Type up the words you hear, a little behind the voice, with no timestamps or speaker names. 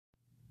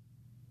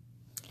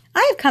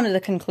I have come to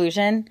the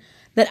conclusion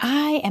that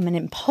I am an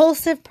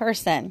impulsive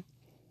person.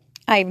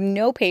 I have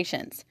no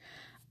patience.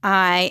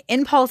 I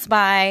impulse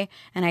buy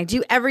and I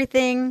do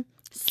everything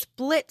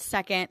split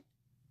second.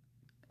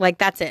 Like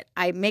that's it.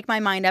 I make my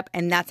mind up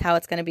and that's how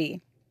it's going to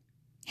be.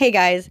 Hey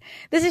guys,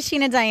 this is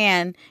Sheena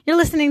Diane. You're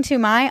listening to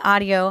my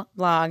audio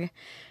blog.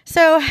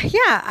 So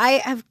yeah,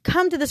 I have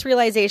come to this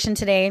realization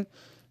today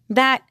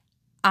that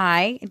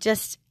I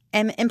just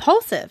am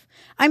impulsive.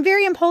 I'm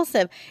very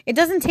impulsive. It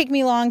doesn't take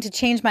me long to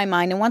change my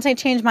mind. And once I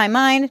change my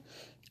mind,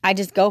 I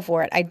just go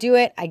for it. I do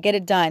it. I get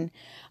it done.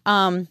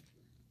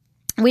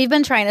 We've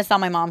been trying to sell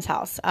my mom's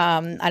house.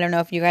 I don't know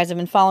if you guys have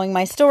been following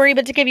my story,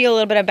 but to give you a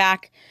little bit of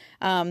back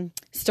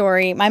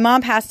story, my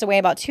mom passed away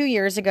about 2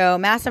 years ago,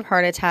 massive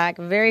heart attack,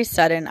 very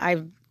sudden.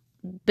 I've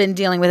been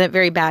dealing with it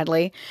very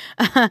badly.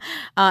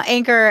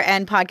 Anchor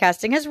and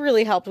podcasting has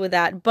really helped with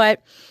that.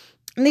 But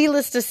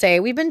needless to say,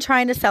 we've been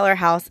trying to sell our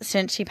house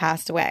since she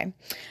passed away.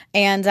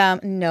 And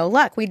no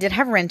luck. We did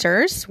have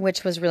renters,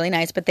 which was really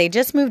nice, but they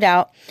just moved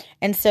out.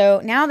 And so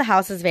now the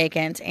house is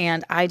vacant,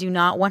 and I do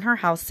not want her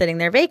house sitting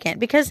there vacant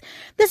because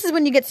this is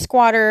when you get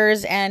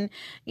squatters and,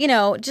 you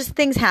know, just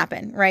things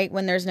happen, right,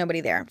 when there's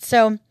nobody there.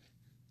 So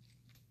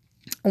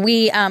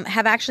we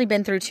have actually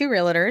been through 2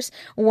 realtors.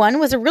 One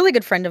was a really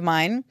good friend of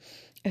mine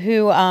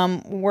who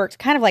worked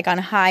kind of like on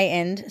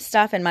high-end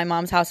stuff, and my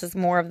mom's house is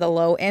more of the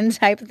low-end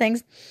type of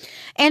things.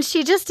 And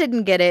she just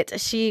didn't get it.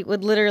 She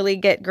would literally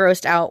get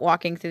grossed out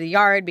walking through the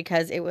yard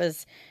because it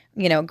was,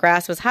 you know,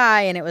 grass was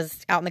high and it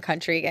was out in the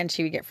country, and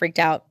she would get freaked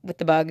out with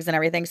the bugs and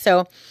everything.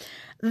 So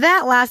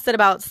that lasted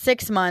about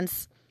 6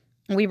 months.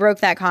 We broke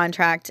that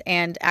contract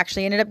and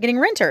actually ended up getting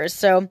renters.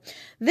 So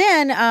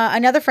then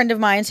another friend of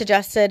mine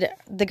suggested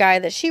the guy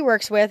that she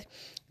works with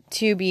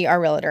to be our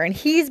realtor. And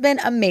he's been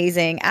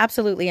amazing,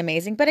 absolutely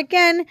amazing. But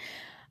again,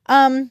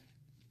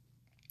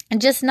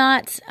 just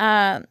not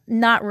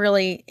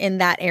really in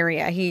that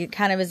area. He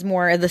kind of is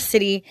more of the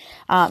city,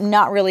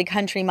 not really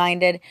country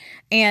minded.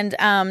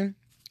 And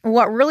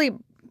what really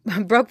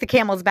broke the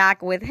camel's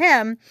back with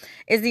him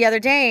is the other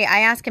day I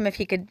asked him if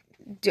he could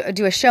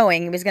do a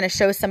showing. He was going to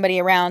show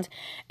somebody around.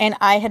 And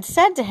I had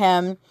said to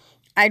him,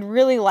 I'd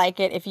really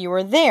like it if you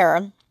were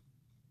there.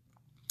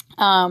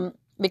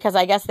 Because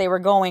I guess they were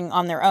going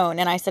on their own.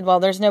 And I said,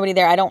 well, there's nobody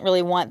there. I don't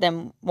really want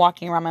them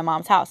walking around my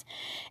mom's house.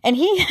 And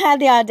he had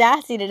the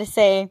audacity to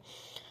say,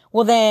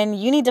 well, then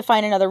you need to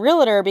find another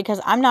realtor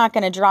because I'm not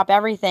going to drop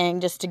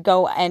everything just to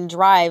go and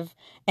drive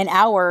an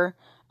hour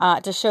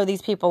to show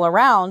these people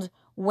around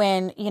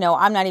when, you know,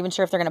 I'm not even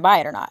sure if they're going to buy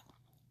it or not.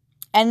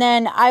 And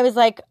then I was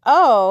like,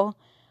 oh,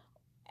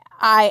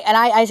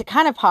 I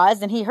kind of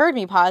paused, and he heard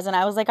me pause. And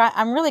I was like,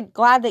 I'm really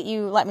glad that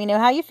you let me know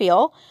how you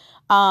feel.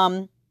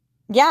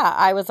 Yeah,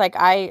 I was like,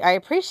 I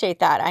appreciate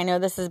that. I know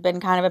this has been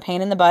kind of a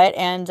pain in the butt.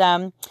 And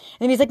then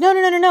he's like, no,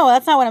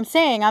 that's not what I'm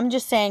saying. I'm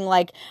just saying,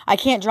 like, I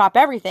can't drop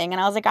everything.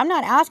 And I was like, I'm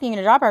not asking you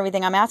to drop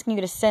everything. I'm asking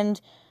you to send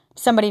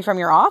somebody from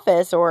your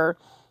office or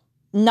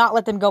not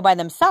let them go by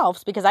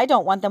themselves because I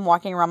don't want them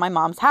walking around my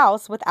mom's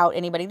house without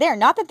anybody there.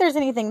 Not that there's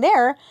anything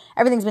there.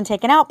 Everything's been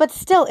taken out, but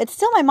still, it's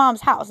still my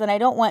mom's house. And I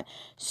don't want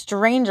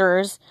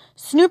strangers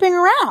snooping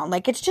around.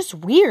 Like, it's just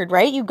weird,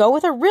 right? You go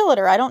with a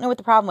realtor. I don't know what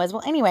the problem was.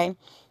 Well, anyway,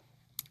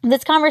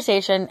 this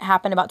conversation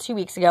happened about 2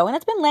 weeks ago, and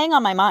it's been laying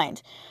on my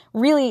mind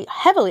really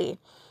heavily.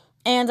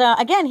 And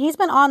again, he's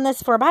been on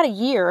this for about a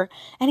year,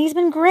 and he's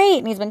been great.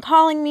 And he's been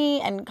calling me,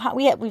 and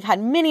we've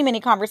had many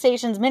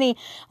conversations, many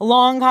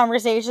long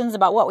conversations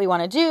about what we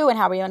want to do and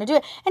how we want to do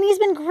it. And he's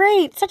been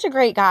great, such a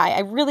great guy. I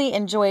really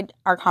enjoyed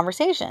our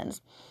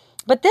conversations.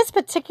 But this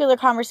particular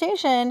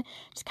conversation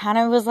just kind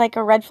of was like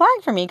a red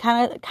flag for me.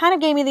 Kind of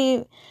gave me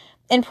the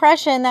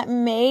impression that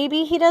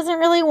maybe he doesn't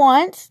really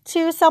want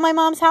to sell my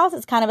mom's house.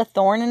 It's kind of a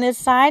thorn in his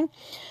side.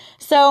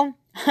 So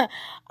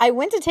I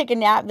went to take a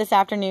nap this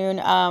afternoon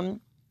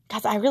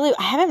because I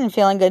haven't been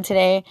feeling good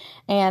today.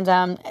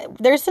 And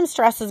there's some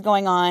stresses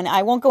going on.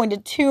 I won't go into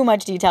too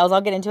much details.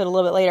 I'll get into it a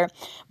little bit later.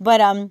 But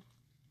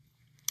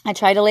I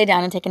tried to lay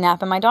down and take a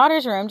nap in my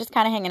daughter's room, just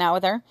kind of hanging out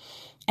with her.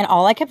 And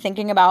all I kept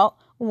thinking about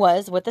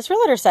was what this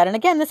realtor said. And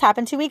again, this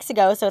happened 2 weeks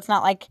ago, so it's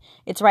not like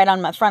it's right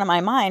on the front of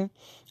my mind.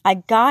 I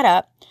got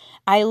up.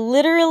 I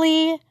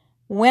literally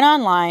went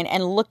online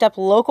and looked up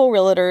local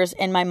realtors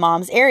in my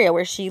mom's area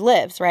where she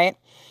lives, right?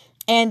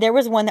 And there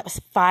was one that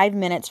was 5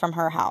 minutes from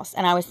her house.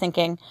 And I was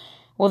thinking,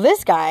 well,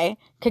 this guy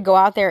could go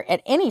out there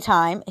at any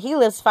time. He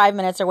lives 5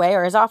 minutes away,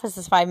 or his office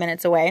is 5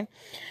 minutes away.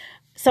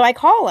 So I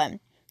call him.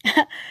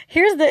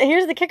 Here's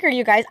the kicker,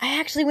 you guys. I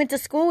actually went to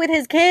school with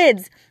his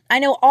kids. I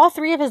know all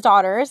 3 of his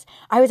daughters.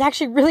 I was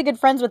actually really good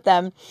friends with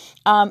them.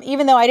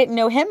 Even though I didn't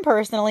know him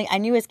personally, I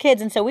knew his kids.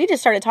 And so we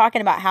just started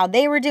talking about how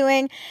they were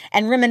doing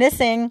and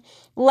reminiscing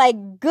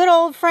like good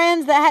old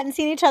friends that hadn't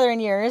seen each other in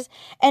years.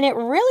 And it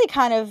really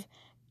kind of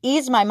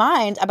eased my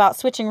mind about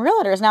switching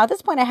realtors. Now, at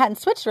this point, I hadn't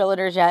switched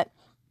realtors yet.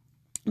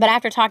 But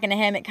after talking to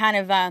him, it kind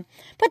of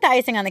put the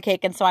icing on the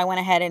cake. And so I went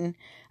ahead and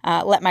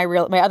let my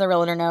other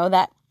realtor know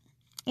that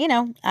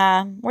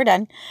we're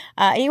done.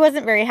 He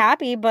wasn't very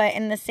happy, but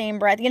in the same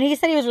breath, he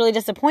said he was really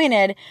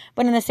disappointed,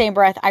 but in the same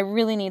breath, I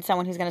really need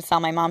someone who's going to sell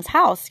my mom's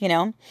house.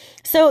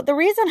 So the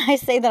reason I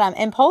say that I'm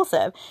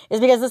impulsive is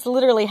because this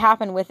literally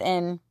happened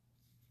within,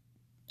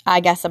 I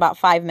guess, about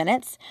 5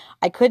 minutes.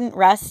 I couldn't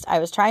rest. I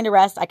was trying to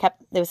rest.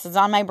 This was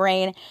on my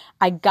brain.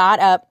 I got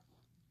up.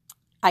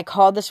 I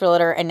called this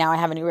realtor and now I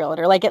have a new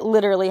realtor. Like, it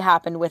literally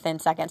happened within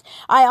seconds.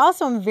 I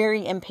also am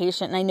very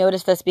impatient, and I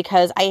noticed this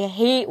because I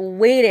hate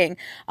waiting.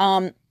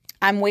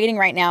 I'm waiting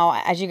right now.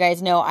 As you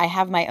guys know, I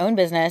have my own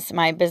business.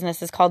 My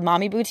business is called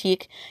Mommy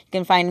Boutique. You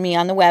can find me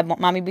on the web,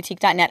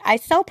 mommyboutique.net. I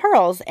sell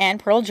pearls and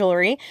pearl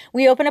jewelry.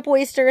 We open up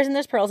oysters and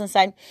there's pearls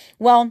inside.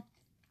 Well,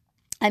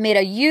 I made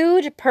a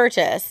huge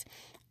purchase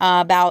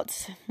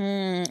about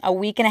a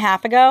week and a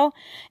half ago,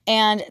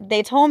 and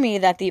they told me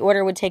that the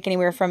order would take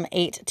anywhere from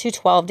 8 to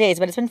 12 days,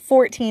 but it's been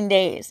 14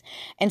 days.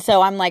 And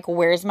so I'm like,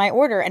 where's my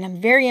order? And I'm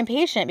very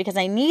impatient because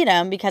I need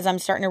them because I'm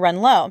starting to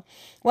run low.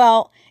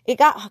 Well, it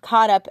got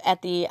caught up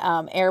at the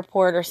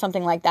airport or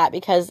something like that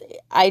because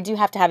I do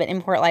have to have an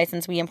import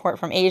license. We import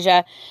from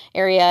Asia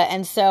area.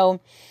 And so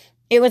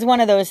it was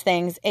one of those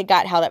things. It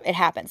got held up. It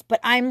happens.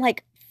 But I'm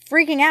like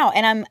freaking out,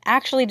 and I'm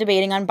actually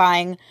debating on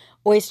buying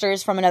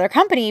oysters from another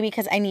company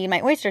because I need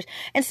my oysters.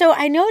 And so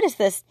I noticed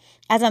this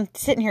as I'm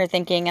sitting here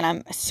thinking, and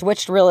I'm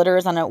switched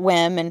realtors on a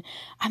whim, and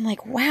I'm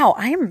like, wow,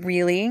 I am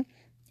really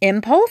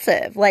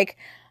impulsive. Like,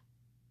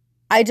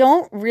 I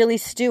don't really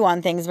stew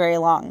on things very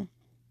long.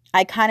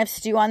 I kind of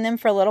stew on them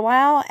for a little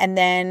while and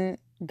then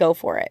go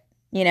for it,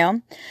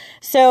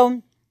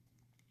 So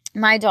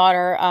my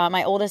daughter,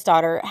 my oldest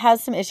daughter,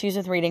 has some issues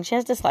with reading. She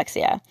has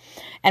dyslexia,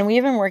 and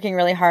we've been working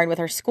really hard with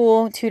her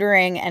school,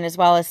 tutoring, and as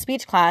well as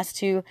speech class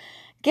to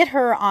get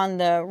her on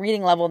the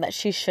reading level that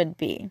she should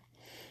be.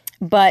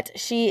 But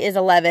she is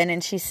 11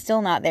 and she's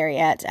still not there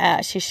yet.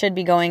 She should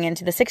be going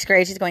into the 6th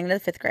grade. She's going into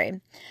the 5th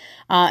grade.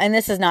 And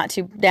this is not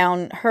to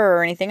down her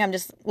or anything. I'm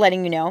just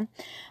letting you know.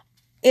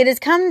 It has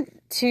come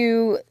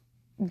to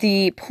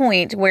the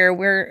point where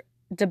we're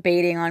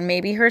debating on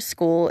maybe her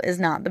school is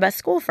not the best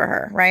school for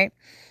her, right?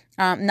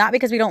 Not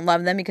because we don't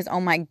love them, because,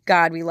 oh my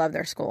God, we love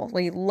their school.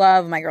 We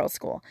love my girls'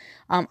 school.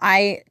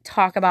 I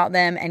talk about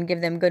them and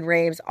give them good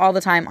raves all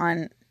the time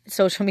on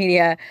social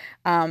media.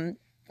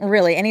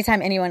 Really,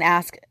 anytime anyone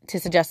asks to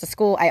suggest a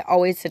school, I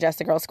always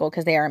suggest a girls' school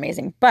because they are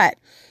amazing. But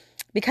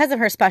because of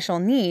her special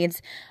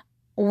needs,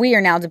 we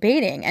are now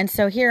debating. And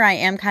so here I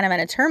am kind of in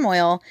a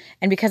turmoil.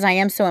 And because I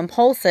am so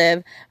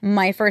impulsive,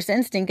 my first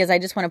instinct is I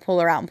just want to pull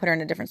her out and put her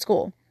in a different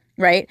school.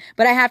 Right?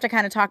 But I have to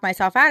kind of talk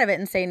myself out of it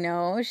and say,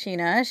 no,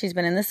 Sheena, she's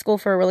been in this school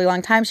for a really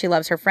long time. She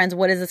loves her friends.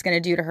 What is this going to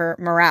do to her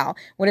morale?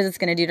 What is this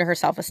going to do to her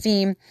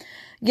self-esteem?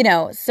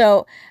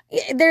 So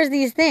there's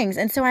these things.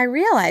 And so I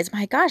realized,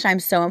 my gosh, I'm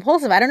so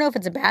impulsive. I don't know if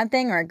it's a bad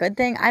thing or a good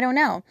thing. I don't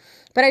know.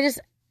 But I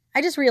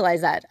just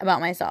realized that about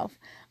myself.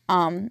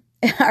 Are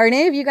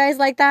any of you guys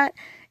like that?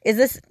 Is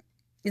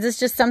this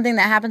just something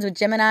that happens with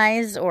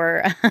Geminis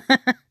or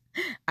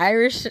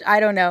Irish? I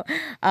don't know.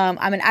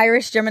 I'm an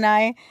Irish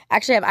Gemini.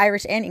 Actually, I have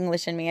Irish and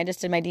English in me. I just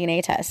did my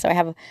DNA test. So I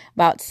have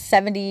about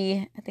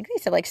 70, I think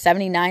they said like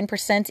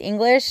 79%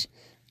 English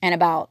and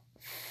about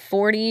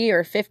 40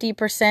 or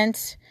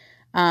 50%.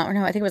 Or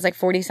no, I think it was like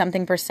 40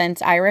 something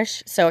percent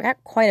Irish. So I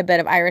got quite a bit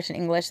of Irish and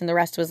English, and the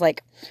rest was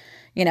like,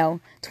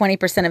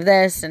 20% of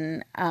this.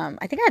 And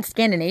I think I had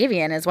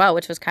Scandinavian as well,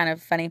 which was kind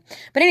of funny.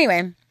 But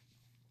anyway,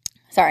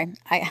 sorry,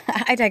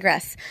 I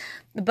digress.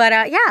 But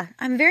yeah,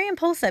 I'm very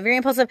impulsive, very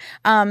impulsive.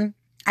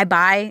 I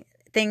buy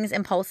things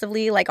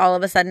impulsively. Like, all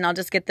of a sudden I'll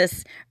just get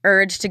this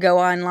urge to go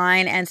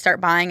online and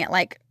start buying at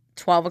like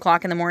 12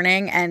 o'clock in the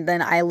morning. And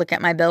then I look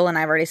at my bill and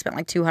I've already spent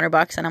like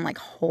 $200 and I'm like,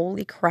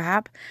 holy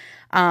crap.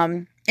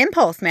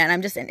 Impulse, man.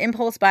 I'm just an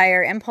impulse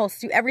buyer. Impulse,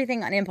 do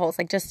everything on impulse.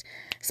 Like, just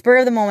spur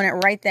of the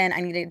moment right then. I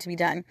need it to be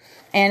done.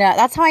 And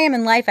that's how I am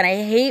in life. And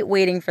I hate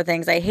waiting for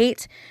things. I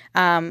hate,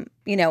 having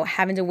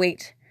to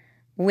wait.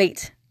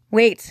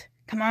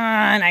 Come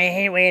on. I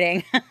hate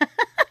waiting.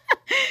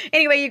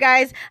 Anyway, you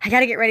guys, I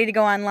got to get ready to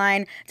go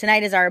online.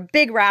 Tonight is our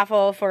big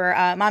raffle for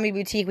Mommy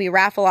Boutique. We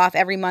raffle off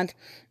every month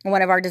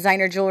one of our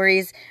designer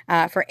jewelries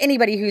for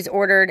anybody who's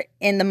ordered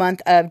in the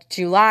month of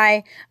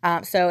July.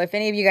 So if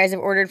any of you guys have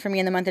ordered from me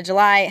in the month of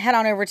July, head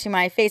on over to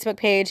my Facebook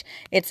page.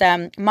 It's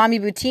Mommy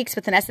Boutiques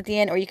with an S at the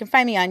end, or you can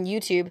find me on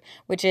YouTube,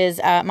 which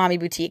is Mommy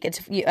Boutique. It's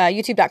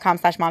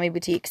youtube.com/Mommy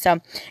Boutique. So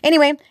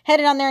anyway,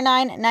 headed on there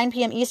 9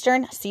 p.m.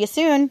 Eastern. See you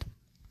soon.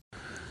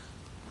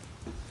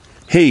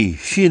 Hey,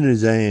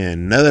 Sheena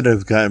Diane, now that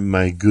I've gotten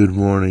my good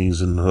mornings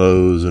and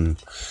hellos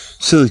and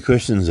silly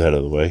questions out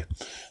of the way,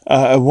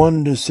 I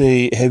wanted to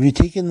say, have you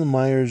taken the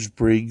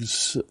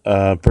Myers-Briggs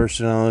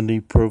personality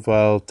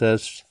profile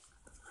test?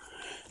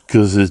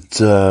 Because it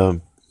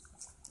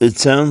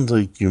sounds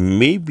like you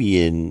may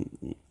be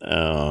an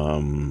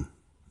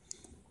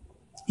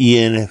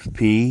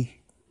ENFP.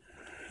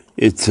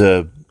 It's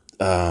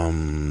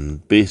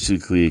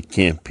basically a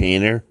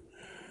campaigner,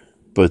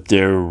 but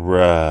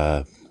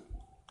they're...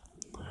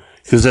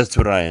 because that's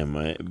what I am.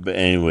 But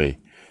anyway,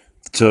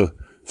 so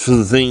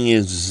the thing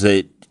is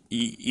that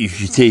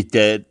if you take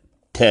that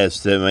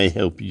test that might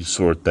help you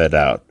sort that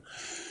out.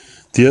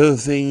 The other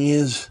thing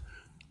is,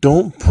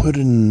 don't put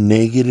a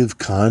negative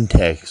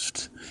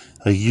context.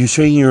 Like you're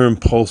saying you're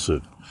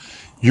impulsive.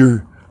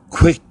 You're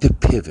quick to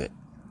pivot.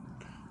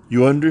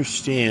 You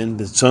understand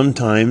that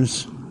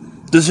sometimes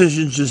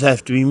decisions just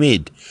have to be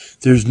made.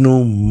 There's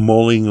no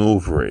mulling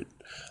over it.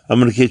 I'm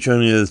going to catch you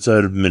on the other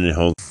side of a minute.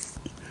 Hold.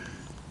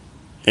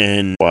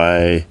 And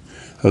why?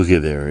 Okay,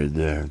 there.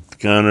 The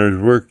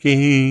counter's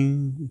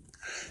working.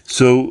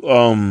 So,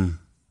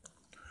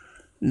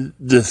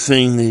 the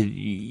thing that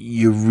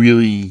you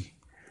really...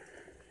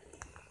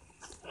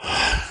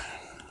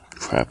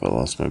 Crap, I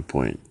lost my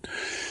point.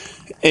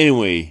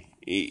 Anyway,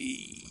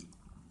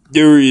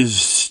 there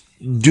is...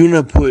 Do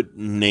not put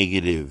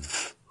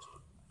negative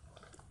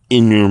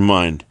in your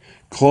mind.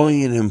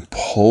 Calling it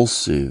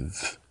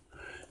impulsive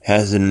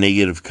has a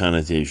negative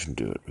connotation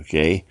to it,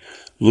 okay?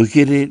 Look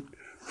at it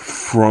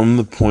from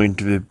the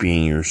point of it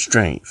being your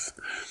strength.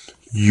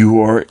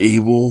 You are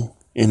able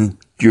and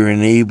you're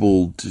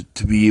enabled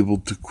to be able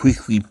to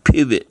quickly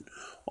pivot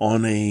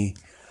on a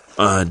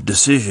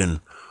decision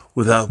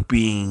without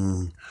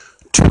being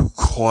too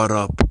caught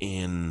up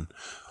in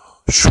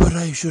should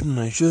I, shouldn't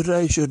I, should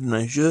I, shouldn't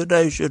I, should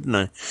I, shouldn't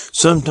I.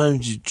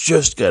 Sometimes you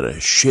just gotta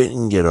shit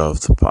and get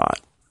off the pot.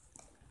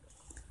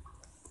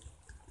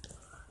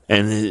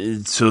 And I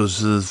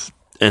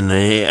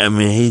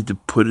hate to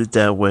put it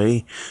that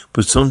way,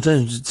 but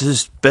sometimes it's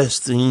just the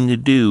best thing to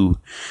do.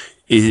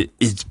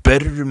 It's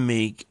better to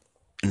make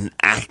an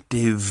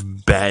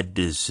active bad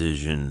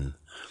decision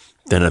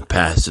than a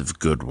passive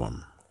good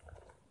one.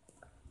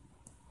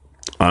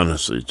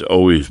 Honestly, it's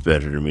always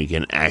better to make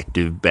an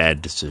active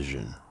bad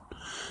decision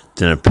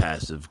than a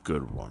passive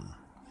good one.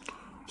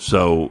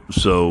 So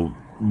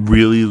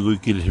really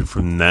look at it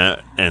from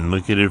that and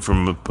look at it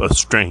from a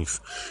strength.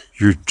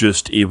 You're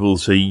just able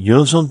to say, you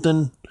know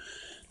something?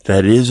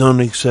 That is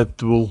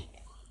unacceptable.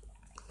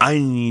 I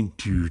need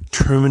to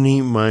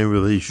terminate my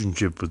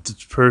relationship with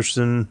this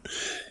person,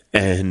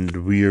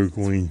 and we are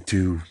going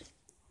to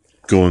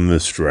go in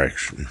this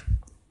direction.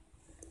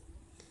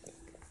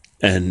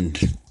 And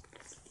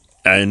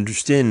I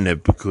understand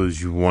that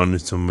because you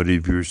wanted somebody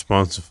to be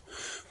responsive.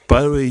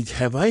 By the way,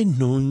 have I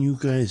known you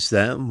guys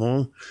that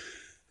long?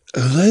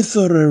 I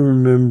thought I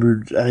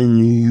remembered I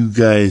knew you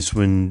guys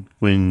when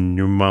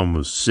your mom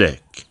was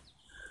sick.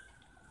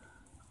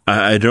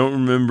 I don't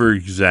remember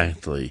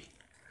exactly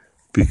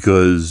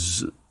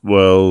because,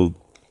 well,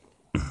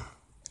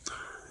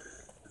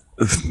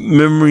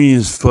 memory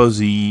is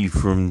fuzzy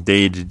from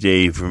day to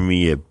day for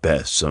me at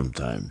best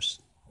sometimes.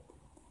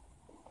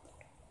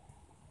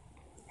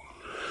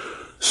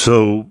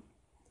 So,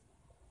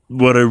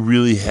 what I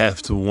really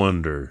have to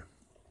wonder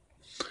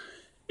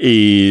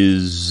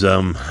is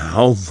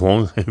how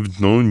long I've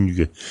known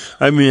you guys.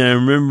 I mean, I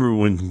remember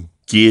when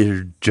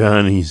Gator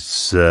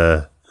Johnny's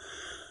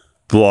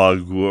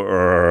blog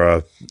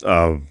or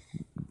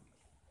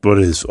what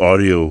is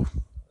audio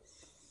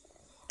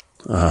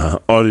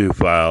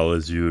file,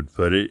 as you would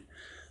put it.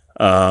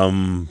 I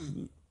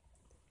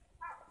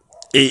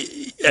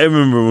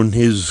remember when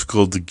his was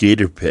called the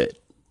Gator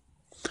Pit,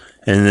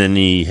 and then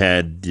he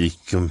had the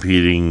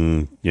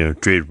competing,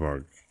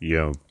 trademark. He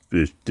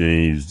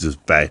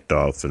just backed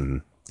off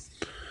and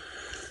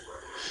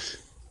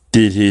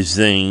did his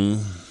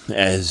thing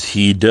as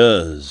he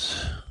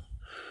does.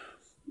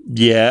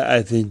 Yeah,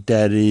 I think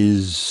that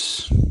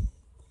is...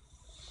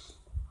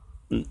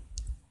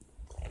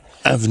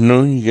 I've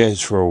known you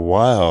guys for a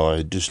while.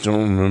 I just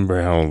don't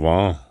remember how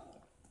long.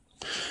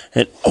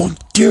 And, oh,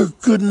 dear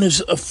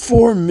goodness,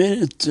 4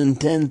 minutes and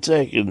 10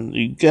 seconds.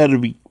 You gotta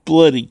be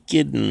bloody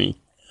kidding me.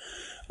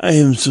 I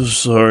am so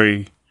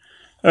sorry.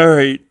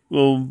 Alright,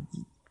 well,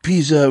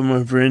 peace out,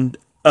 my friend.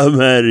 I'm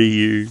out of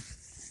here.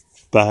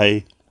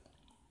 Bye.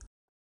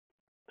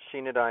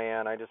 Sheena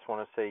Diane, I just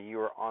want to say you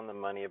are on the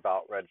money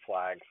about red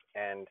flags.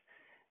 And,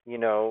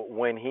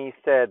 when he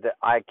said that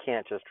I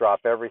can't just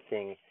drop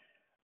everything,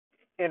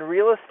 in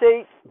real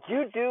estate,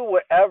 you do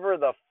whatever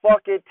the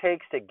fuck it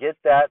takes to get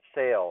that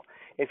sale.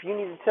 If you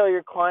need to tell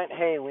your client,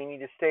 hey, we need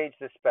to stage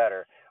this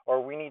better,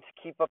 or we need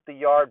to keep up the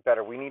yard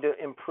better, we need to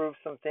improve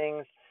some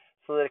things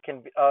so that it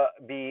can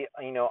be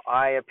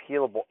eye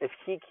appealable. If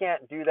he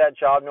can't do that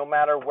job, no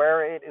matter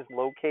where it is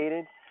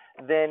located,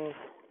 then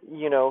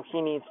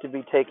he needs to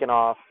be taken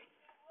off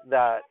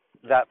that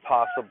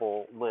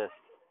possible list.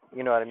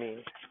 You know what I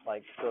mean?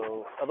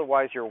 So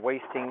otherwise you're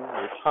wasting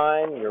your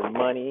time, your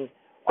money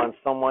on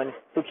someone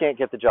who can't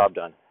get the job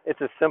done.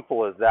 It's as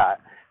simple as that.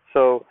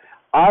 So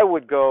I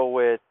would go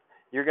with,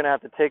 you're going to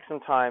have to take some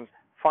time,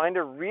 find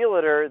a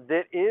realtor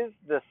that is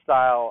the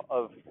style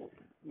of,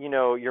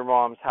 your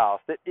mom's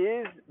house, that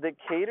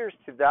caters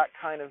to that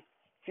kind of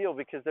feel,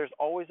 because there's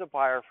always a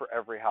buyer for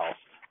every house,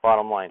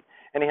 bottom line.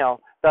 Anyhow,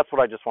 that's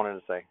what I just wanted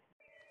to say.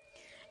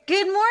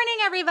 Good morning,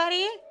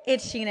 everybody.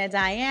 It's Sheena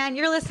Diane.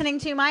 You're listening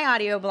to my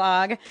audio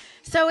blog.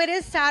 So it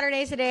is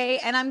Saturday today,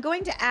 and I'm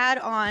going to add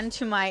on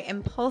to my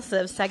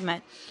impulsive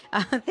segment.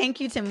 Thank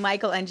you to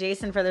Michael and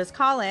Jason for those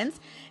call-ins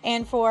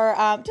and for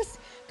just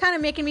kind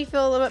of making me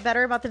feel a little bit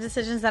better about the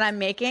decisions that I'm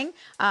making.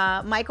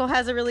 Michael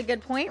has a really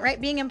good point,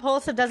 right? Being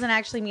impulsive doesn't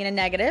actually mean a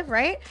negative,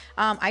 right?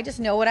 I just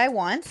know what I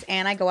want,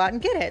 and I go out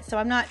and get it. So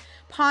I'm not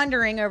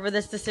pondering over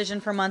this decision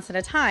for months at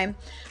a time.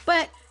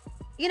 But,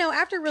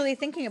 after really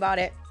thinking about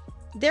it,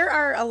 there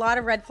are a lot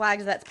of red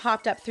flags that's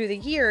popped up through the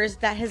years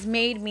that has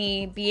made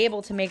me be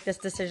able to make this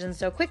decision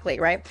so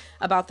quickly, right?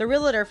 About the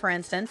realtor, for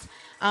instance.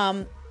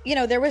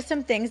 There was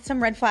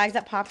some red flags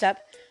that popped up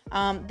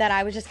that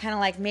I was just kind of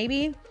like,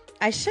 maybe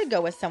I should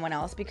go with someone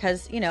else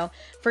because,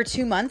 for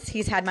 2 months,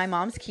 he's had my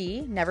mom's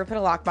key, never put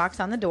a lockbox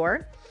on the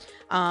door.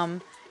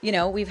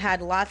 We've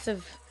had lots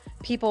of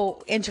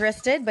people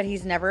interested, but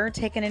he's never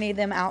taken any of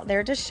them out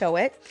there to show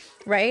it,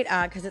 right?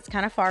 Because it's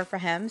kind of far for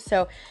him.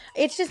 So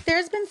it's just,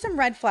 there's been some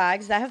red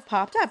flags that have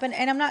popped up. And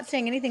I'm not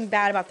saying anything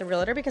bad about the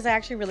realtor because I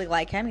actually really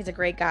like him. He's a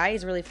great guy.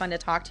 He's really fun to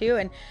talk to.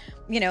 And,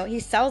 he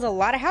sells a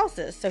lot of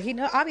houses. So he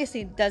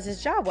obviously does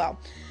his job well.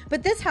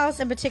 But this house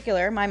in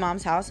particular, my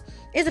mom's house,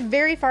 is a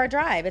very far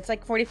drive. It's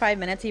like 45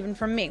 minutes even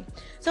from me.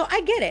 So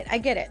I get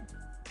it.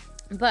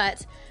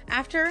 But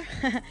after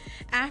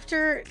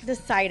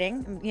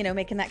deciding,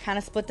 making that kind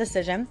of split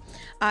decision,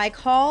 I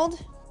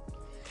called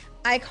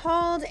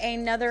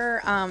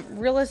another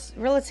real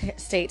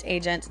estate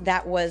agent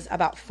that was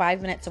about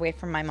 5 minutes away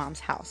from my mom's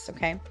house.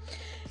 Okay.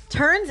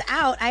 Turns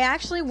out I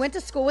actually went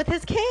to school with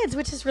his kids,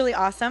 which is really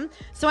awesome.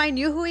 So I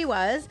knew who he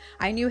was.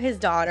 I knew his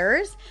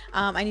daughters.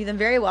 I knew them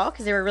very well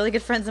because they were really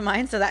good friends of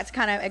mine. So that's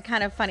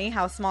kind of funny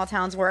how small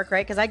towns work,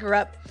 right? Because I grew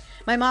up,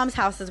 my mom's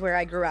house is where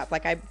I grew up.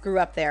 Like I grew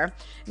up there,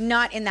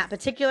 not in that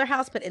particular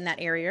house, but in that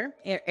area.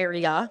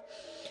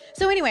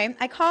 So anyway,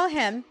 I call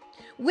him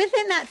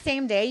within that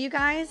same day, you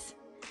guys.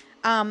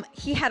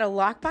 He had a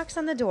lockbox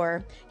on the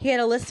door. He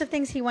had a list of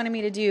things he wanted me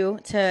to do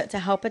to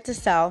help it to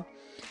sell.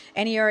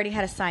 And he already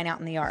had a sign out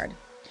in the yard.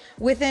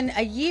 Within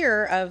a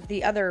year of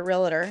the other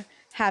realtor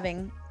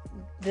having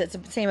the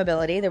same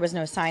ability, there was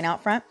no sign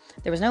out front.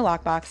 There was no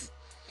lockbox.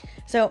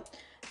 So,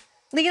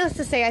 needless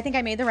to say, I think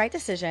I made the right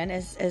decision,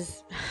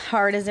 as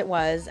hard as it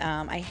was.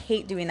 I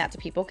hate doing that to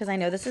people because I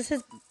know this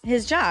is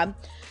his job.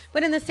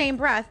 But in the same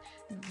breath,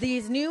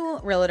 these new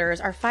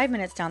realtors are 5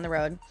 minutes down the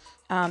road.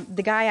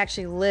 The guy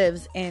actually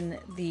lives in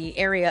the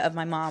area of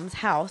my mom's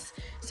house,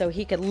 so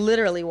he could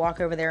literally walk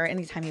over there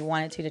anytime he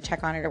wanted to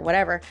check on it or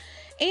whatever.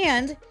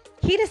 And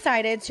he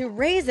decided to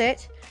raise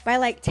it by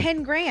like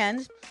 10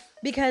 grand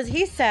because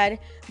he said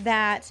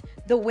that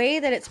the way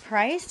that it's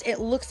priced, it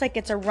looks like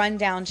it's a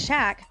rundown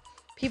shack.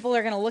 People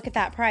are going to look at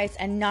that price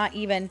and not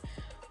even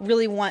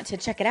really want to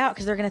check it out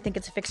because they're going to think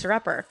it's a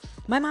fixer-upper.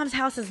 My mom's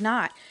house is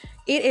not.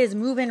 It is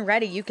move-in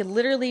ready. You could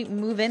literally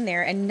move in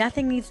there and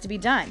nothing needs to be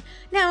done.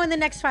 Now, in the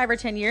next 5 or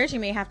 10 years, you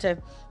may have to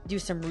do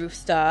some roof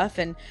stuff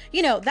and,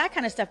 that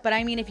kind of stuff. But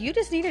I mean, if you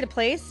just needed a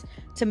place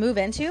to move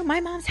into,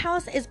 my mom's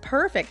house is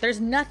perfect. There's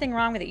nothing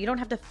wrong with it. You don't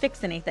have to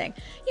fix anything.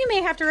 You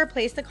may have to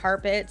replace the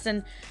carpets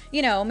and,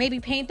 maybe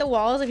paint the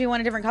walls if you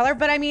want a different color.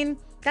 But I mean,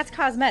 that's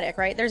cosmetic,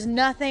 right? There's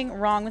nothing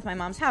wrong with my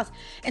mom's house.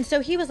 And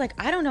so he was like,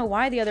 I don't know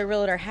why the other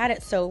realtor had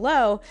it so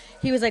low.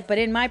 He was like, but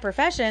in my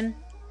profession,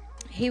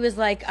 he was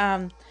like,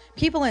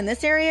 people in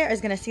this area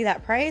is going to see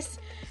that price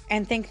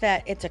and think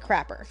that it's a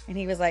crapper. And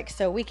he was like,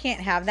 so we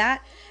can't have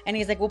that. And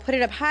he's like, we'll put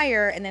it up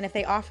higher. And then if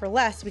they offer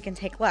less, we can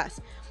take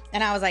less.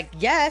 And I was like,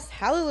 yes,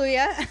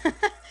 hallelujah.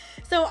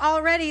 So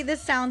already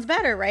this sounds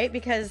better, right?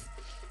 Because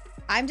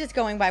I'm just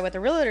going by what the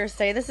realtors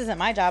say. This isn't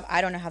my job. I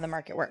don't know how the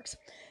market works.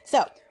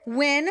 So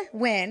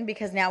win,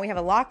 because now we have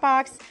a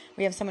lockbox.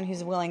 We have someone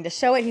who's willing to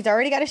show it. He's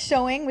already got a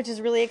showing, which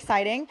is really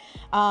exciting.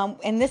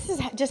 And this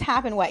has just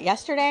happened,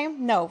 yesterday?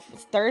 No,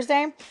 it's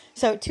Thursday.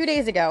 So 2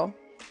 days ago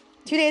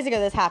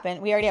this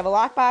happened. We already have a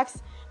lockbox.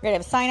 We already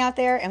have a sign out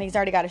there, and he's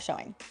already got a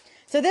showing.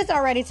 So this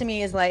already to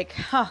me is like,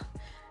 oh,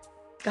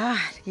 God,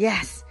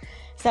 yes.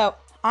 So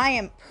I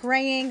am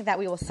praying that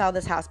we will sell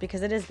this house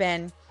because it has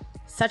been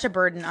such a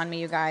burden on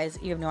me, you guys.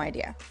 You have no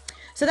idea.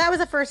 So that was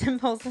the first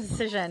impulse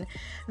decision.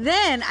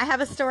 Then I have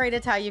a story to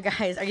tell you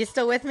guys. Are you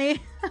still with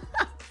me?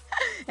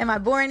 Am I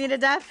boring you to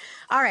death?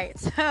 All right.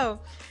 So,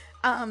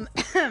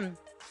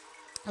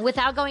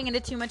 without going into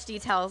too much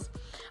details,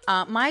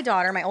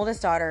 my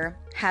oldest daughter,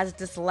 has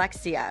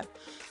dyslexia,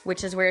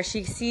 which is where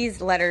she sees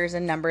letters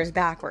and numbers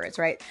backwards,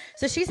 right?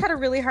 So she's had a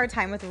really hard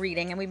time with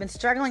reading, and we've been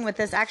struggling with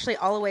this actually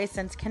all the way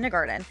since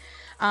kindergarten.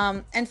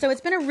 And so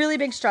it's been a really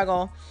big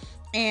struggle.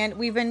 And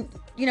we've been,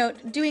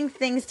 doing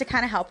things to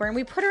kind of help her. And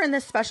we put her in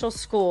this special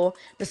school,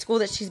 the school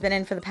that she's been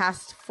in for the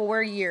past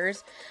 4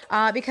 years,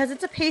 because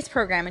it's a PACE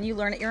program and you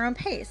learn at your own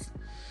pace.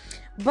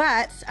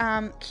 But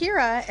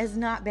Kira has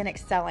not been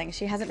excelling.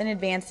 She hasn't been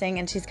advancing,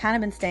 and she's kind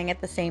of been staying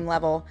at the same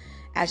level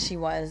as she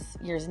was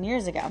years and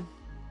years ago.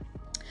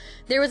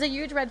 There was a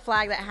huge red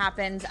flag that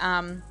happened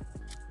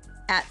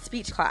at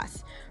speech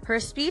class. Her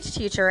speech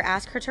teacher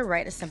asked her to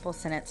write a simple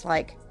sentence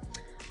like,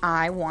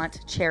 I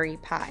want cherry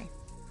pie.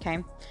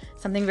 Okay.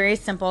 Something very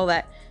simple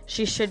that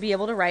she should be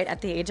able to write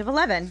at the age of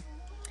 11.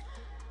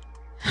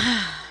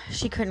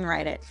 She couldn't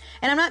write it.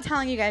 And I'm not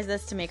telling you guys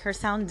this to make her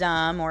sound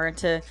dumb or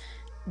to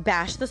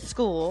bash the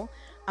school.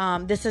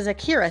 This is a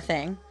Kira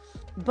thing.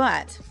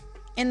 But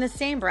in the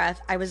same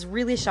breath, I was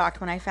really shocked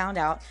when I found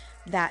out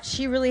that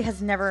she really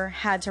has never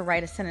had to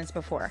write a sentence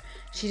before.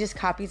 She just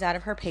copies out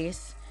of her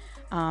pace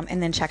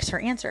and then checks her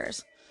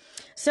answers.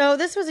 So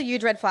this was a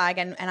huge red flag,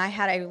 and I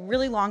had a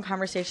really long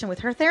conversation with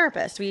her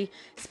therapist. We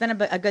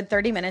spent a good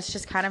 30 minutes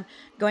just kind of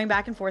going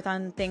back and forth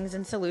on things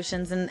and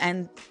solutions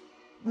and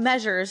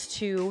measures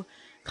to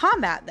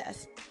combat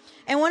this.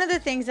 And one of the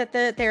things that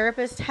the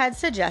therapist had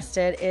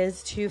suggested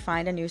is to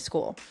find a new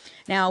school.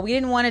 Now, we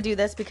didn't want to do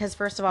this because,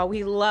 first of all,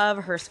 we love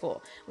her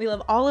school. We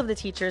love all of the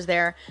teachers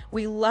there.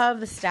 We love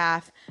the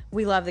staff.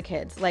 We love the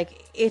kids.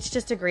 Like, it's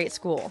just a great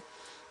school.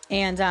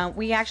 And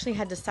we actually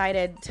had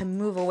decided to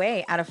move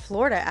away out of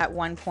Florida at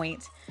one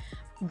point,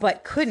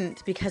 but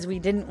couldn't because we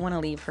didn't want to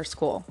leave her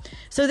school.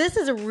 So this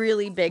is a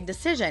really big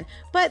decision.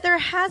 But there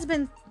has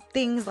been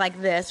things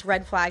like this,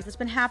 red flags, that's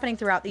been happening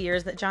throughout the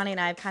years that Johnny and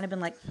I have kind of been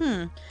like,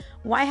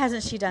 why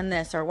hasn't she done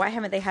this? Or why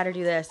haven't they had her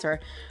do this? Or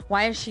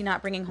why is she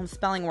not bringing home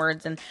spelling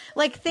words? And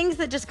like things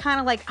that just kind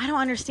of like, I don't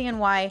understand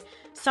why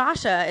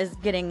Sasha is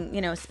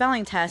getting,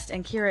 spelling test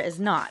and Kira is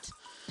not.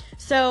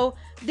 So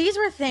these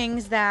were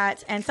things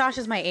that, and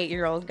Sasha's my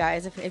 8-year-old,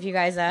 guys, if you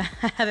guys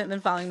haven't been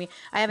following me.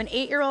 I have an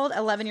 8-year-old,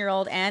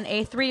 11-year-old, and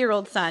a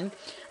 3-year-old son,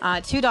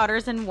 2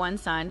 daughters and 1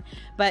 son.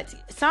 But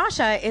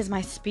Sasha is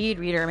my speed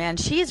reader, man.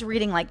 She's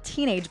reading like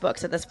teenage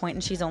books at this point,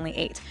 and she's only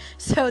 8.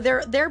 So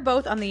they're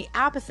both on the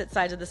opposite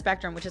sides of the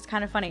spectrum, which is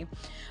kind of funny.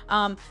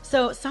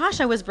 So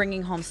Sasha was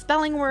bringing home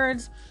spelling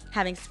words,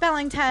 having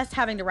spelling tests,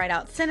 having to write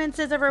out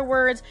sentences of her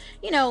words,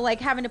 like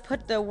having to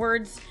put the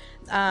words,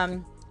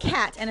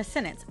 cat in a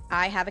sentence.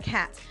 I have a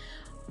cat.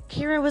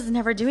 Kira was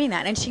never doing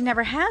that, and she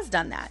never has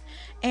done that.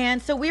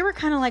 And so we were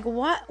kind of like,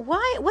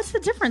 what's the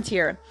difference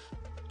here?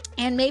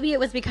 And maybe it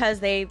was because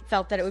they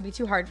felt that it would be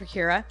too hard for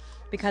Kira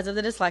because of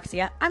the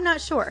dyslexia. I'm not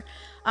sure.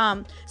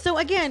 So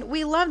again,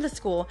 we love the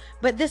school,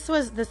 but this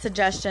was the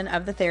suggestion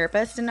of the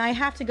therapist, and I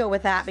have to go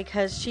with that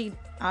because she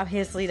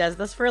obviously does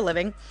this for a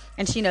living,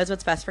 and she knows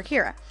what's best for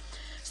Kira.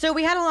 So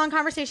we had a long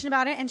conversation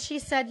about it, and she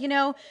said,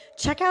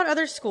 check out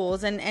other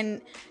schools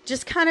and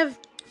just kind of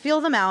feel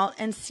them out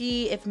and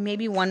see if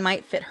maybe one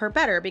might fit her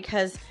better,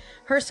 because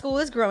her school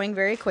is growing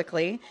very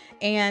quickly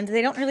and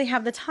they don't really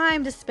have the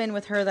time to spend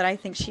with her that I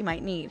think she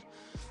might need.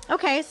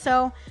 Okay,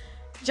 so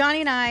Johnny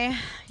and I,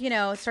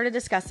 started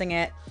discussing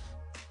it.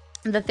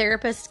 The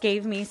therapist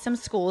gave me some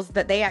schools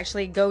that they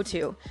actually go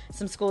to,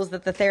 some schools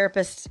that the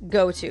therapists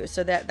go to.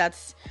 So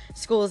that's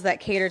schools that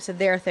cater to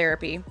their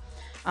therapy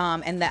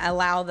and that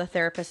allow the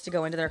therapist to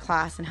go into their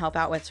class and help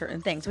out with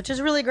certain things, which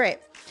is really great.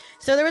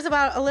 So there was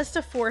about a list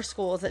of 4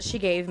 schools that she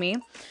gave me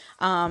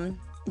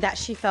that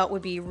she felt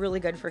would be really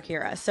good for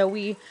Kira. So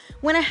we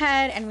went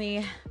ahead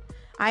and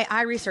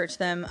I researched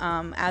them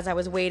as I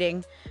was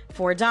waiting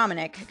for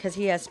Dominic, because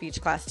he has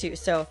speech class too.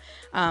 So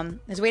I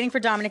was waiting for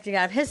Dominic to get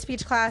out of his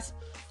speech class.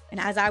 And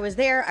as I was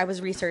there, I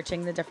was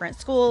researching the different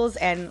schools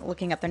and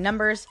looking up the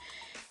numbers.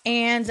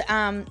 And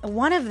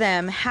one of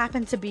them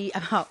happened to be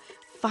about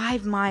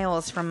 5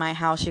 miles from my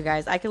house, you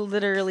guys. I could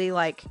literally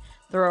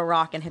throw a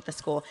rock and hit the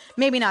school.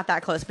 Maybe not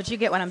that close, but you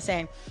get what I'm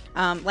saying.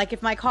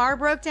 If my car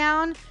broke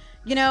down,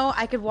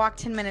 I could walk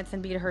 10 minutes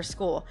and be to her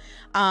school.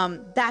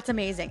 That's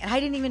amazing. And I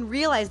didn't even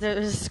realize there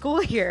was a school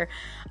here.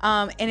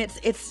 And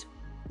it's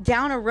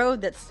down a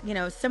road that's,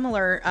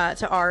 similar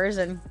to ours.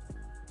 And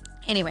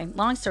anyway,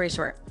 long story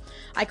short,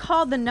 I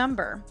called the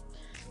number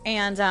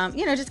and,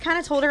 just kind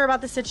of told her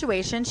about the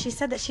situation. She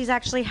said that she's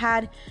actually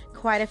had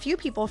quite a few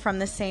people from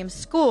the same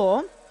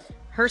school,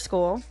 her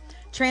school,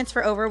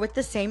 transfer over with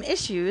the same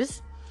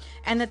issues,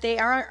 and that they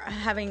are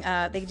having,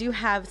 they do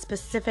have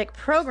specific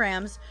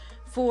programs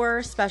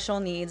for special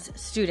needs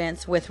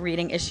students with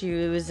reading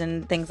issues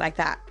and things like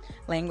that,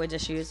 language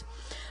issues.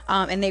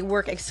 And they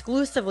work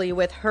exclusively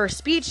with her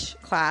speech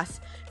class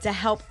to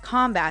help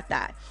combat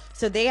that.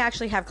 So they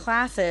actually have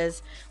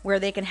classes where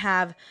they can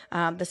have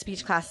the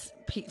speech class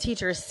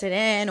teachers sit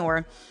in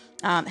or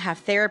have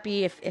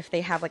therapy if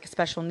they have a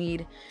special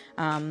need,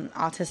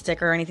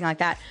 autistic or anything like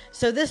that.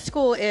 So this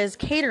school is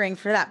catering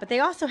for that, but they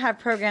also have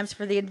programs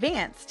for the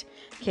advanced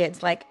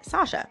kids like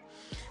Sasha.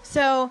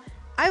 So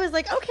I was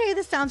like, okay,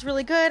 this sounds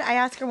really good. I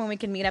asked her when we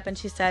could meet up, and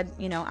she said,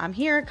 I'm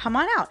here, come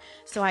on out.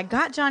 So I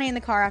got Johnny in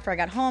the car after I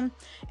got home,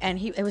 and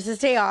it was his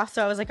day off.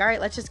 So I was like, all right,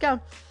 let's just go.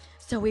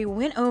 So we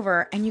went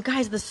over, and you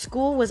guys, the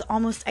school was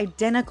almost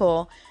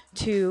identical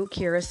to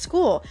Kira's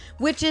school,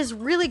 which is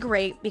really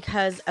great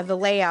because of the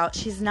layout.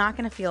 She's not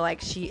going to feel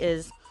like she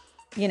is,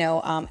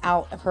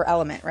 out of her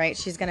element, right?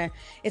 It's going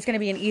to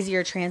be an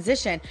easier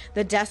transition.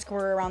 The desks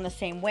were around the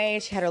same way.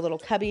 She had her little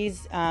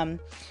cubbies.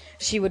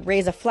 She would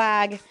raise a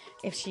flag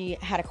if she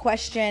had a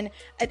question.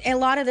 A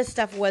lot of this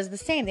stuff was the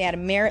same. They had a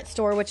merit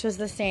store, which was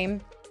the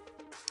same.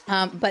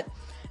 But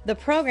the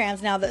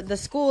programs, now the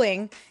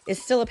schooling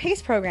is still a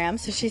PACE program,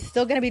 so she's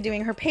still going to be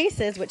doing her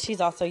PACEs, which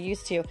she's also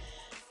used to.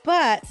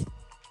 But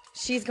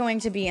she's going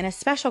to be in a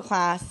special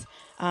class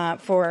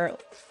for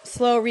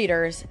slow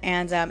readers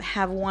and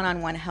have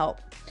one-on-one help,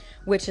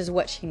 which is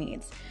what she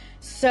needs.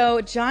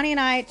 So Johnny and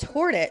I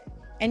toured it,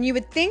 and you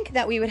would think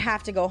that we would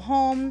have to go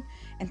home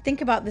and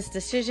think about this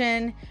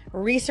decision,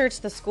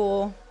 research the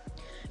school.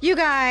 You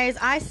guys,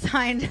 I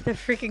signed the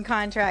freaking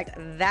contract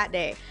that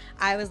day.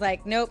 I was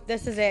like, nope,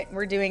 this is it.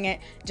 We're doing it.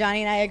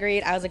 Johnny and I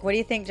agreed. I was like, what do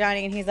you think,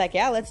 Johnny? And he's like,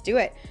 yeah, let's do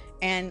it.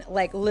 And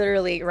like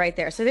literally right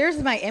there. So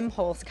there's my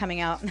impulse coming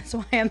out. And that's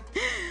why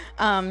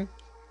I'm,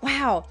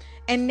 wow.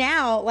 And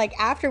now, like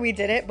after we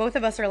did it, both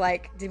of us are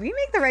like, did we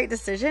make the right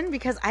decision?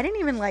 Because I didn't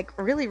even like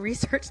really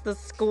research the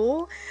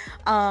school.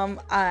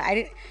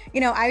 I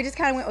didn't, I just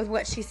kind of went with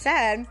what she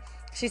said.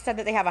 She said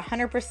that they have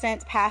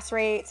 100% pass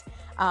rate,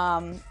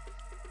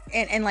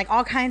 and like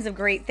all kinds of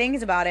great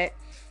things about it.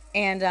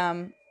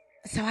 And,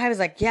 so I was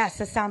like, yes,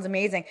 this sounds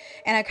amazing.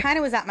 And I kind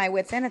of was at my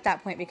wit's end at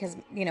that point because,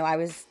 I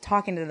was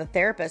talking to the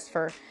therapist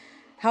for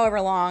however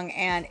long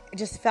and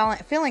just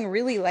feeling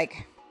really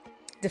like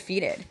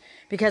defeated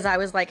because I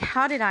was like,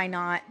 how did I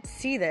not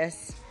see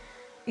this,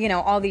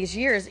 all these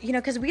years,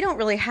 because we don't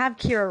really have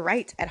Kira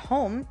write at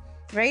home,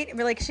 right?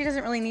 We're like, she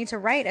doesn't really need to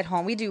write at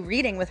home. We do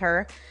reading with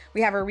her.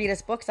 We have her read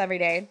us books every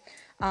day.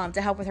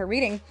 To help with her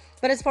reading.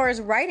 But as far as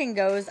writing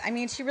goes, I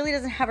mean, she really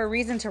doesn't have a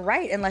reason to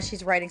write unless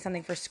she's writing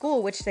something for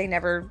school, which they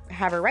never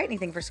have her write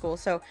anything for school.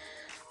 So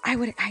I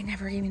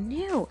never even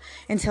knew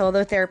until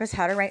the therapist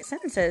had her write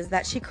sentences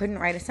that she couldn't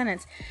write a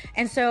sentence.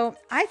 And so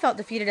I felt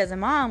defeated as a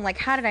mom. Like,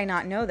 how did I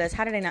not know this?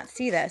 How did I not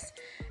see this?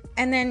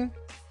 And then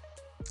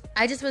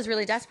I just was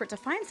really desperate to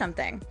find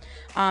something.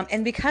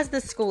 And because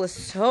this school is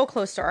so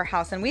close to our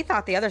house, and we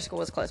thought the other school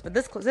was close, but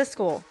this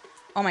school,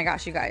 oh my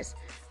gosh, you guys.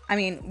 I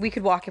mean, we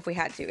could walk if we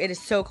had to. It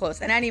is so close.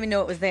 And I didn't even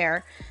know it was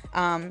there.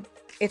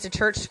 It's a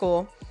church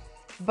school.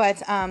 But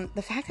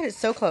the fact that it's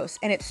so close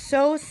and it's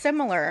so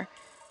similar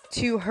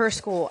to her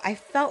school, I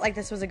felt like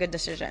this was a good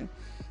decision.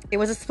 It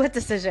was a split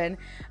decision,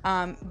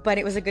 but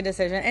it was a good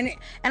decision.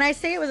 And I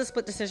say it was a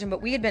split decision,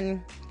 but we had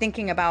been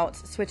thinking about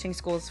switching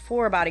schools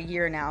for about a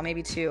year now,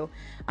 maybe 2,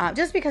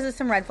 just because of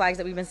some red flags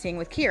that we've been seeing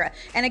with Kira.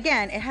 And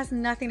again, it has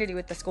nothing to do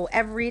with the school.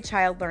 Every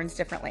child learns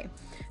differently.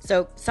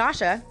 So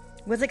Sasha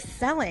was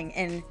excelling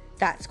in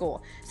that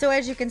school. So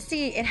as you can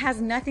see, it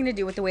has nothing to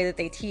do with the way that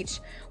they teach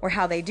or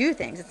how they do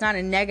things. It's not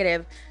a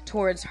negative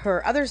towards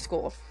her other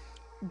school.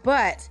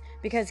 But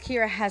because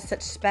Kira has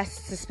such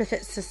specific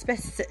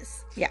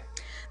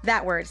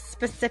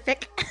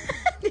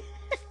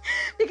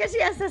because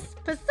she has a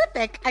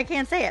specific, I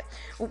can't say it,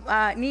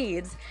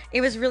 needs, it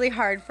was really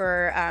hard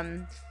for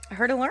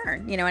her to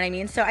learn, you know what I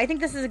mean? So I think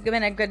this has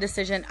been a good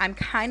decision. I'm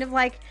kind of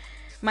like,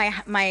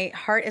 my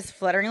heart is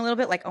fluttering a little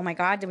bit, like, oh my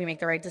God, did we make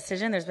the right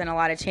decision? There's been a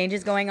lot of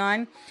changes going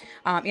on.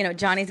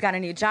 Johnny's got a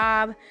new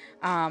job.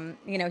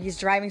 He's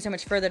driving so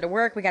much further to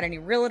work. We got a new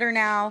realtor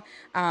now.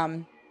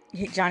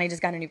 Johnny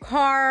just got a new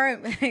car,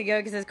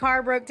 because his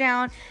car broke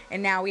down,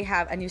 and now we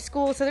have a new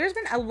school. So there's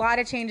been a lot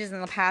of changes in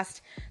the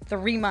past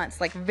 3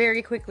 months, like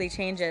very quickly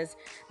changes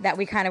that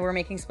we kind of were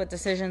making split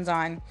decisions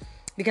on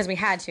because we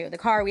had to. The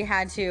car, we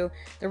had to.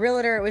 The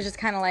realtor, it was just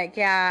kind of like,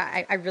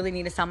 yeah, I really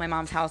need to sell my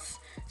mom's house.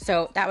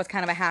 So that was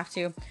kind of a have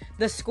to.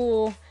 The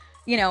school,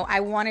 I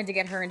wanted to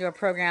get her into a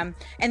program.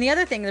 And the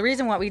other thing, the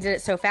reason why we did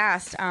it so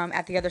fast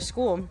at the other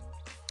school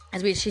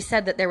is she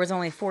said that there was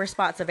only 4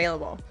 spots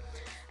available.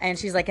 And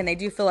she's like, and they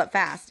do fill up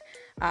fast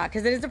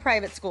because it is a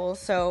private school.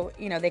 So,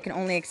 they can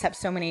only accept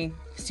so many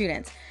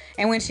students.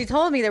 And when she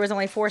told me there was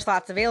only 4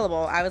 slots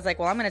available, I was like,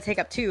 well, I'm going to take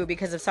up 2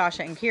 because of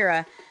Sasha and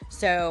Kira.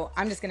 So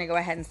I'm just going to go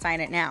ahead and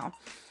sign it now.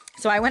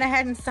 So I went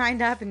ahead and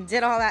signed up and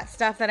did all that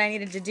stuff that I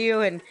needed to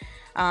do. And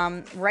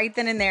right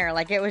then and there,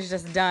 like it was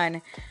just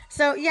done.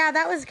 So yeah,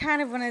 that was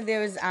kind of one of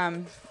those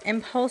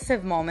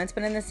impulsive moments.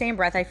 But in the same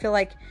breath, I feel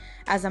like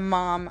as a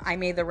mom, I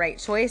made the right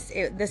choice.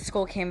 This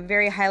school came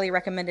very highly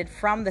recommended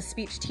from the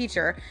speech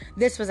teacher.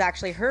 This was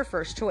actually her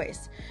first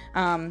choice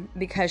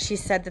because she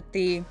said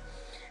that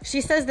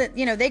she says that,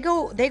 they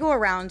go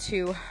around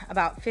to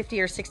about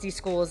 50 or 60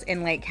 schools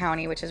in Lake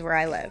County, which is where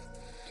I live.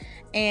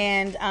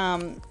 And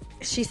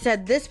she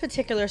said this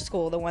particular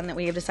school, the one that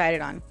we have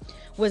decided on,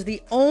 was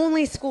the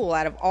only school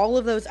out of all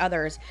of those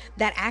others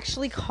that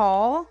actually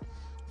call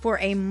for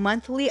a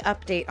monthly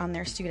update on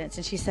their students.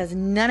 And she says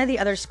none of the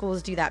other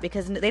schools do that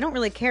because they don't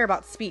really care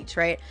about speech,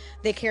 right?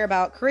 They care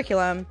about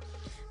curriculum.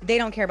 They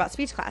don't care about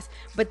speech class.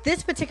 But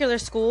this particular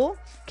school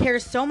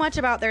cares so much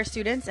about their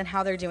students and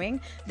how they're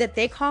doing that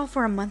they call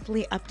for a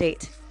monthly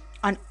update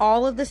on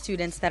all of the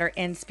students that are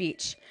in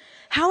speech.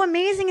 How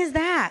amazing is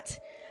that?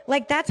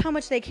 Like, that's how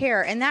much they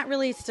care. And that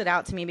really stood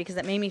out to me because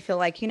it made me feel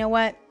like, you know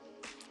what?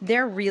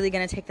 They're really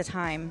going to take the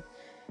time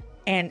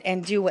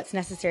and do what's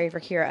necessary for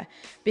Kira,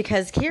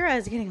 because Kira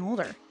is getting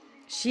older.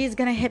 She's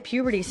going to hit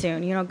puberty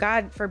soon.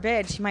 God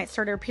forbid she might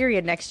start her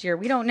period next year.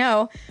 We don't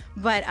know.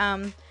 But,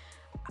 I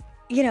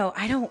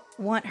don't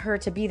want her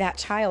to be that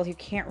child who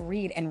can't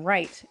read and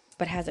write,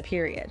 but has a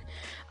period.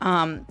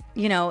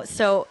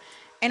 So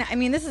And I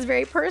mean, this is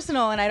very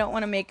personal, and I don't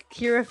want to make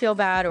Kira feel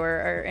bad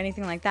or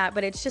anything like that,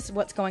 but it's just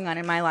what's going on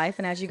in my life.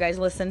 And as you guys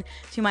listen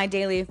to my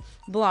daily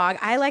blog,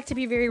 I like to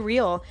be very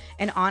real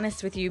and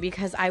honest with you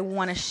because I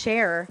want to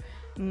share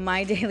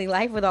my daily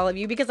life with all of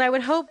you, because I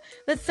would hope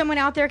that someone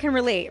out there can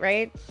relate,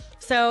 right?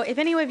 So if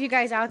any of you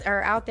guys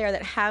are out there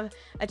that have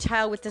a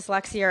child with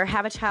dyslexia, or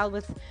have a child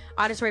with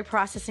auditory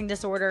processing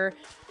disorder,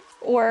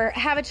 or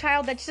have a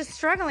child that's just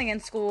struggling in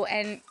school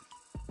and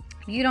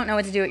you don't know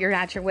what to do, you're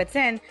at your wit's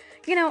end,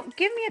 give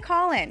me a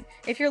call in.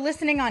 If you're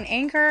listening on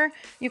Anchor,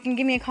 you can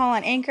give me a call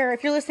on Anchor.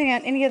 If you're listening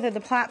on any of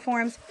the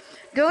platforms,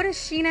 go to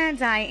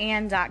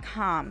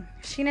SheenaDiane.com,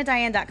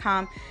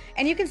 SheenaDiane.com,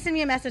 and you can send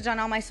me a message on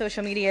all my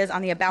social medias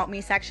on the About Me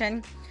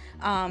section.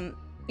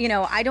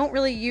 I don't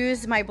really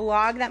use my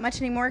blog that much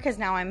anymore because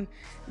now I'm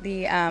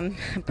the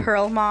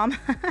Pearl mom.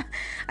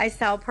 I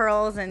sell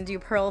pearls and do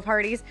pearl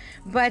parties.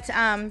 But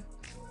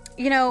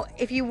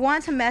if you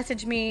want to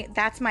message me,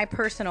 that's my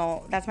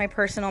personal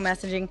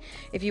messaging.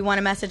 If you want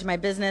to message my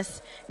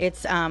business,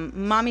 it's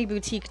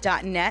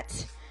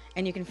mommyboutique.net.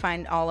 And you can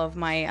find all of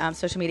my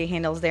social media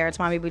handles there. It's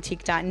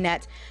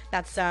mommyboutique.net.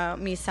 That's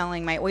me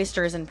selling my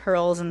oysters and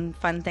pearls and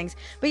fun things.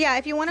 But yeah,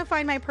 if you want to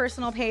find my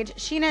personal page,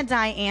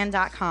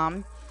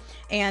 SheenaDiane.com.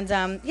 And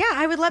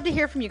I would love to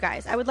hear from you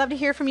guys. I would love to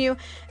hear from you.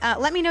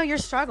 Let me know your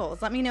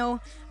struggles. Let me know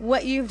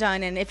what you've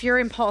done, and if you're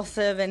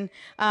impulsive, and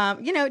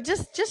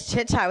just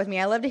chit chat with me.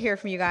 I love to hear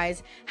from you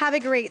guys. Have a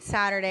great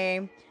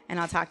Saturday, and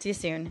I'll talk to you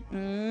soon.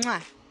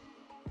 Mwah.